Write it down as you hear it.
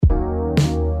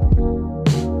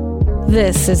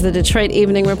This is the Detroit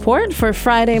Evening Report for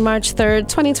Friday, March 3rd,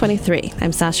 2023.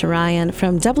 I'm Sasha Ryan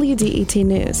from WDET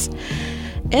News.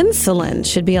 Insulin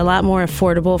should be a lot more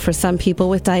affordable for some people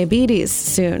with diabetes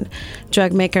soon.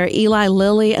 Drugmaker Eli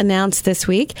Lilly announced this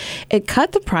week it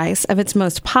cut the price of its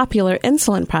most popular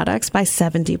insulin products by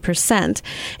 70%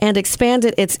 and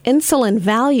expanded its insulin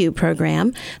value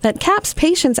program that caps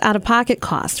patients' out-of-pocket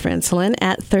costs for insulin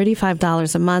at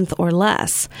 $35 a month or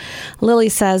less. Lilly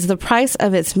says the price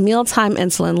of its mealtime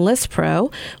insulin List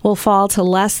Pro will fall to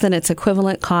less than its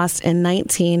equivalent cost in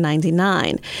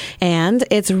 $19.99, and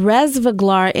its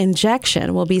Resvaglar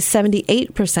injection will be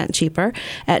 78% cheaper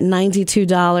at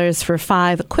 $92 for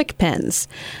 5 quick pens.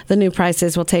 The new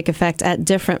prices will take effect at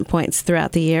different points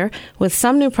throughout the year, with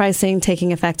some new pricing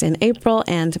taking effect in April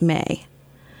and May.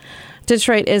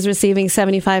 Detroit is receiving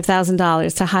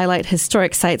 $75,000 to highlight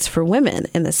historic sites for women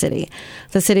in the city.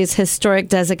 The city's Historic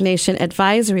Designation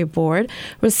Advisory Board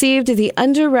received the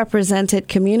Underrepresented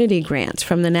Community Grant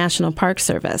from the National Park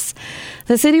Service.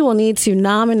 The city will need to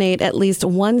nominate at least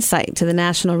one site to the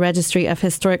National Registry of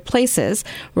Historic Places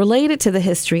related to the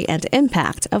history and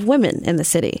impact of women in the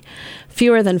city.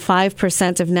 Fewer than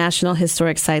 5% of national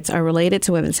historic sites are related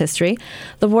to women's history.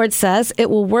 The board says it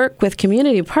will work with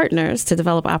community partners to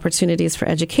develop opportunities for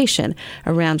education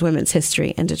around women's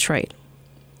history in Detroit.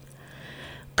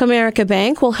 Comerica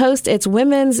Bank will host its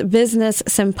Women's Business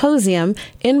Symposium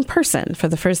in person for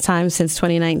the first time since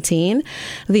 2019.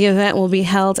 The event will be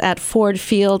held at Ford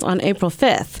Field on April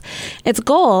 5th. Its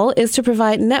goal is to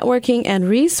provide networking and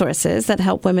resources that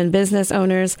help women business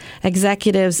owners,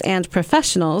 executives, and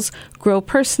professionals grow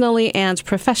personally and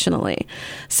professionally.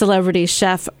 Celebrity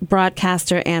chef,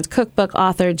 broadcaster, and cookbook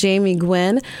author Jamie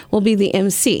Gwynn will be the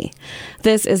MC.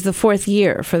 This is the 4th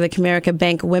year for the Comerica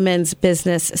Bank Women's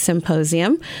Business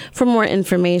Symposium. For more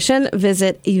information,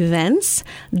 visit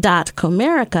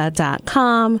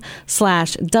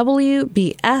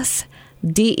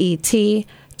events.comerica.com/WBSDET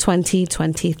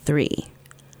 2023.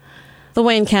 The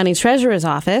Wayne County Treasurer's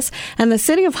Office and the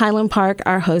City of Highland Park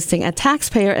are hosting a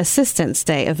Taxpayer Assistance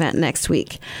Day event next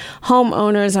week.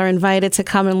 Homeowners are invited to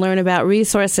come and learn about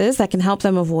resources that can help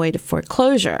them avoid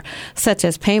foreclosure, such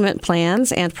as payment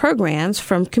plans and programs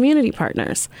from community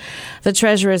partners. The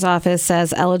Treasurer's Office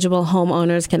says eligible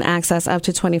homeowners can access up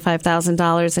to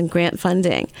 $25,000 in grant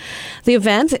funding. The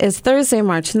event is Thursday,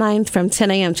 March 9th from 10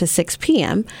 a.m. to 6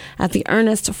 p.m. at the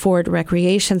Ernest Ford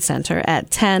Recreation Center at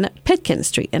 10 Pitkin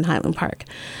Street in Highland Park.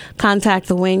 Contact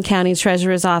the Wayne County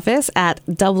Treasurer's Office at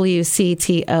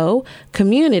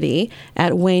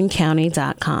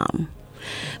WCTOcommunity@waynecounty.com.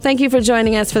 Thank you for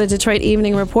joining us for the Detroit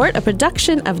Evening Report, a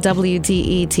production of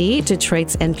WDET,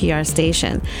 Detroit's NPR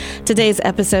station. Today's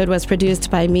episode was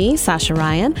produced by me, Sasha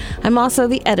Ryan. I'm also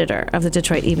the editor of the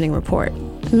Detroit Evening Report.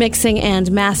 Mixing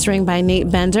and mastering by Nate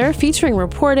Bender, featuring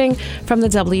reporting from the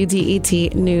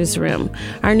WDET newsroom.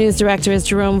 Our news director is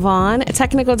Jerome Vaughn.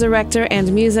 Technical director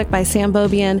and music by Sam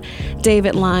Bobian.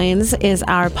 David Lyons is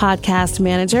our podcast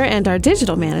manager, and our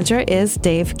digital manager is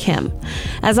Dave Kim.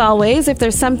 As always, if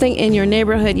there's something in your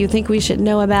neighborhood you think we should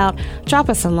know about, drop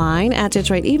us a line at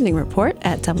Detroit Evening Report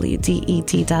at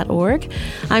WDET.org.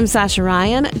 I'm Sasha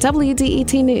Ryan,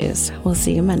 WDET News. We'll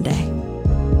see you Monday.